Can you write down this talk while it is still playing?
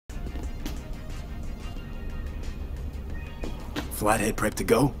Flathead prep to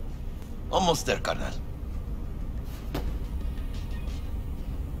go? Almost there, carnal.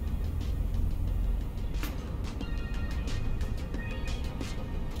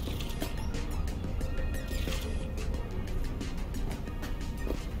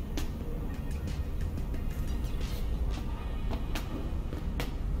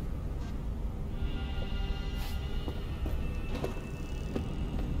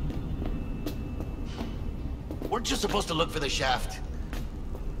 Weren't you supposed to look for the shaft?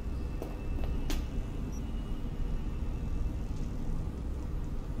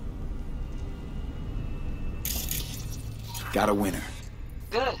 Got a winner.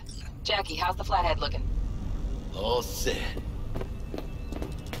 Good. Jackie, how's the Flathead looking? Oh, shit.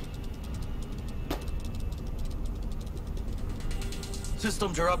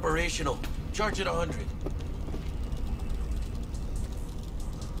 Systems are operational. Charge at 100.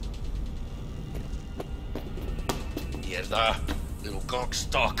 Mierda. Little gunk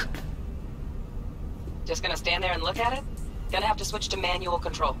stuck. Just gonna stand there and look at it? Gonna have to switch to manual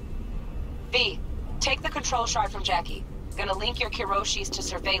control. V, take the control shard from Jackie. Gonna link your Kiroshis to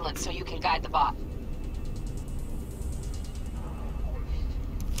surveillance so you can guide the bot.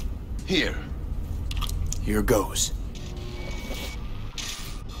 Here. Here goes.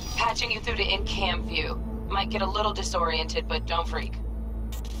 Patching you through to in-cam view. Might get a little disoriented, but don't freak.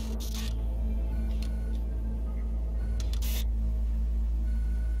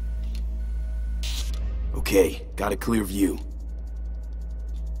 Okay, got a clear view.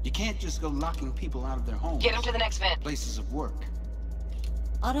 You can't just go locking people out of their homes. Get him to the next vent. Places of work.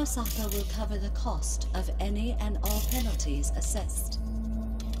 Arasaka will cover the cost of any and all penalties assessed.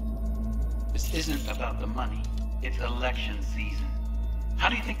 This isn't about the money. It's election season. How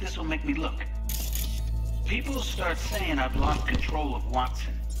do you think this will make me look? People start saying I've lost control of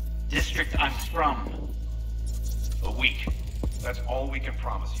Watson, district I'm from. A week. That's all we can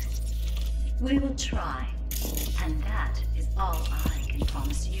promise you. We will try, and that is all I can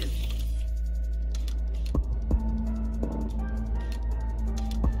promise you.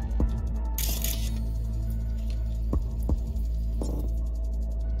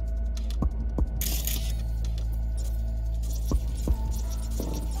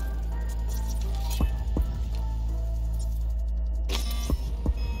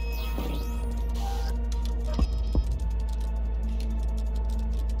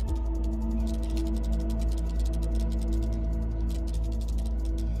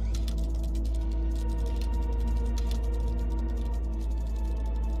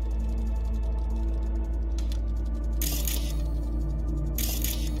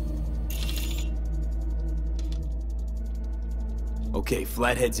 Okay,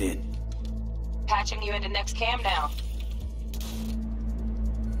 Flathead's in. Patching you into next cam now.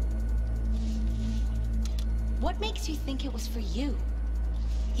 What makes you think it was for you?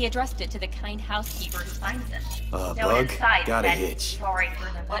 He addressed it to the kind housekeeper who finds him. Bug? Got a hitch.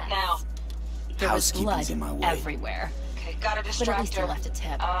 What now? There was blood Housekeeping's in my way. everywhere. Okay, gotta But at distract least he her. left a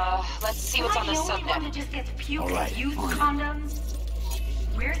tip. Let's see what's on the subnet. Just gets puke Alright, and used on it. condoms.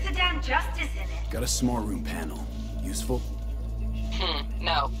 Where's the damn justice in it? Got a smart room panel. Useful?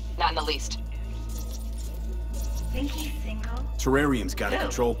 No, not in the least. Think he's single? Terrarium's got a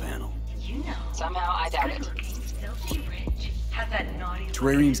control panel. You know. Somehow, I doubt it. Good-looking, filthy rich. Has that naughty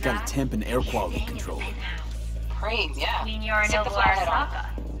Terrarium's got a back, temp and air quality staying in the control. penthouse. Cream, yeah. Mean you're Sit no the Flathead on.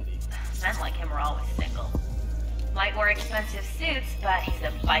 Arasaka. Men like him are always single. Might wear expensive suits, but he's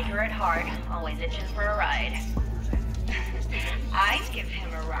a biker at heart. Always itches for a ride. I'd give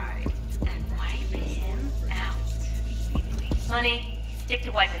him a ride and wipe him out. Honey, stick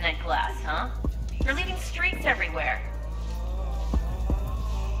to wiping that glass, huh? You're leaving streaks everywhere.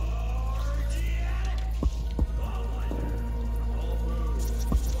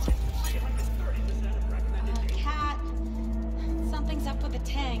 Cat, something's up with the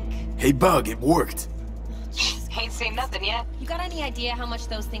tank. Hey, Bug, it worked. Ain't seen nothing yet. You got any idea how much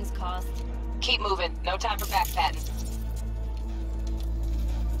those things cost? Keep moving. No time for backpatting.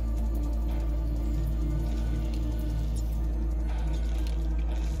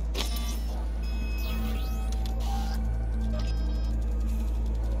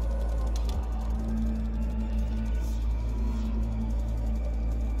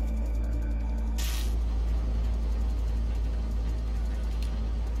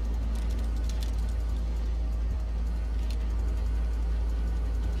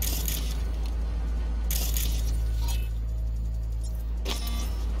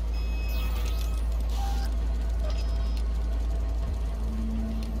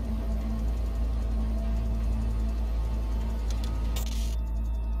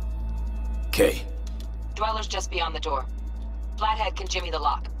 Okay. Dweller's just beyond the door. Flathead can jimmy the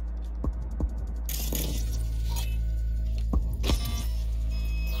lock.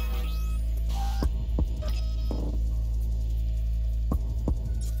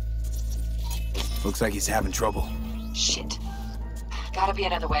 Looks like he's having trouble. Shit. Gotta be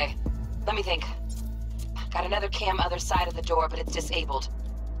another way. Let me think. Got another cam other side of the door, but it's disabled.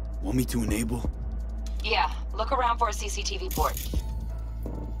 Want me to enable? Yeah, look around for a CCTV port.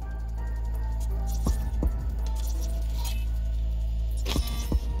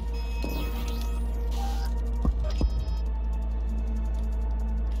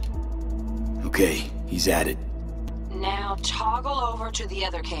 Okay, he's at it. Now toggle over to the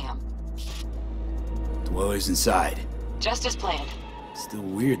other cam. Dweller's inside. Just as planned. Still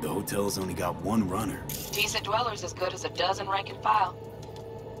weird the hotel's only got one runner. Decent dweller's as good as a dozen rank and file.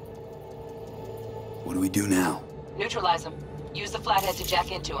 What do we do now? Neutralize him. Use the Flathead to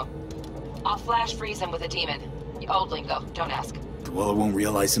jack into him. I'll flash freeze him with a demon. Old lingo, don't ask. Dweller won't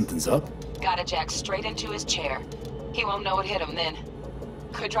realize something's up? Gotta jack straight into his chair. He won't know it hit him then.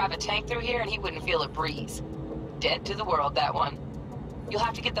 Could drive a tank through here and he wouldn't feel a breeze. Dead to the world, that one. You'll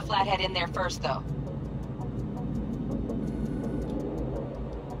have to get the Flathead in there first, though.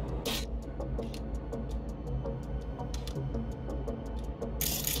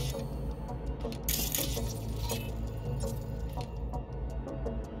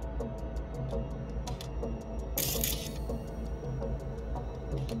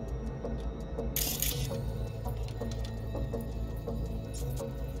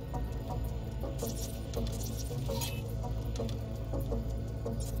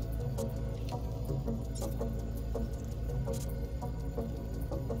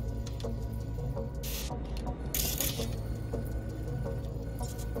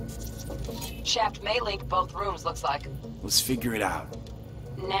 Shaft may link both rooms, looks like. Let's figure it out.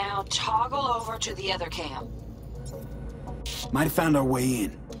 Now toggle over to the other cam. Might have found our way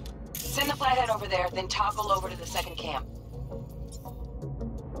in. Send the Flathead over there, then toggle over to the second cam.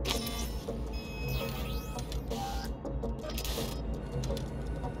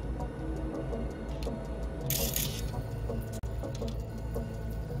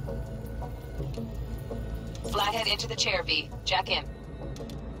 Flathead into the chair, V. Jack in.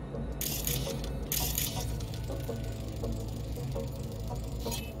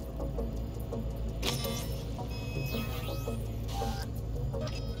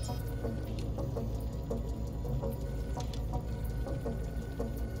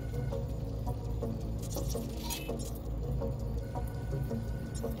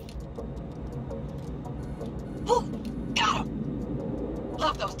 Got him!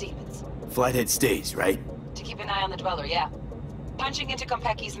 Love those demons. Flathead stays, right? To keep an eye on the Dweller, yeah. Punching into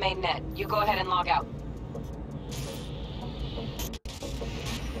Konpeki's main net. You go ahead and log out.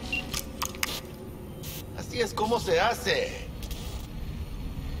 Así es como se hace.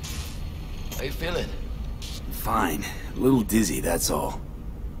 How you feeling? Fine. A little dizzy, that's all.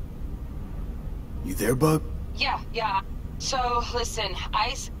 You there, Bug? Yeah. So, listen,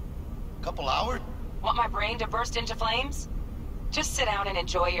 Ice, Couple hours? want my brain to burst into flames? Just sit down and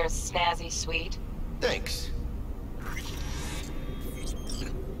enjoy your snazzy sweet. Thanks.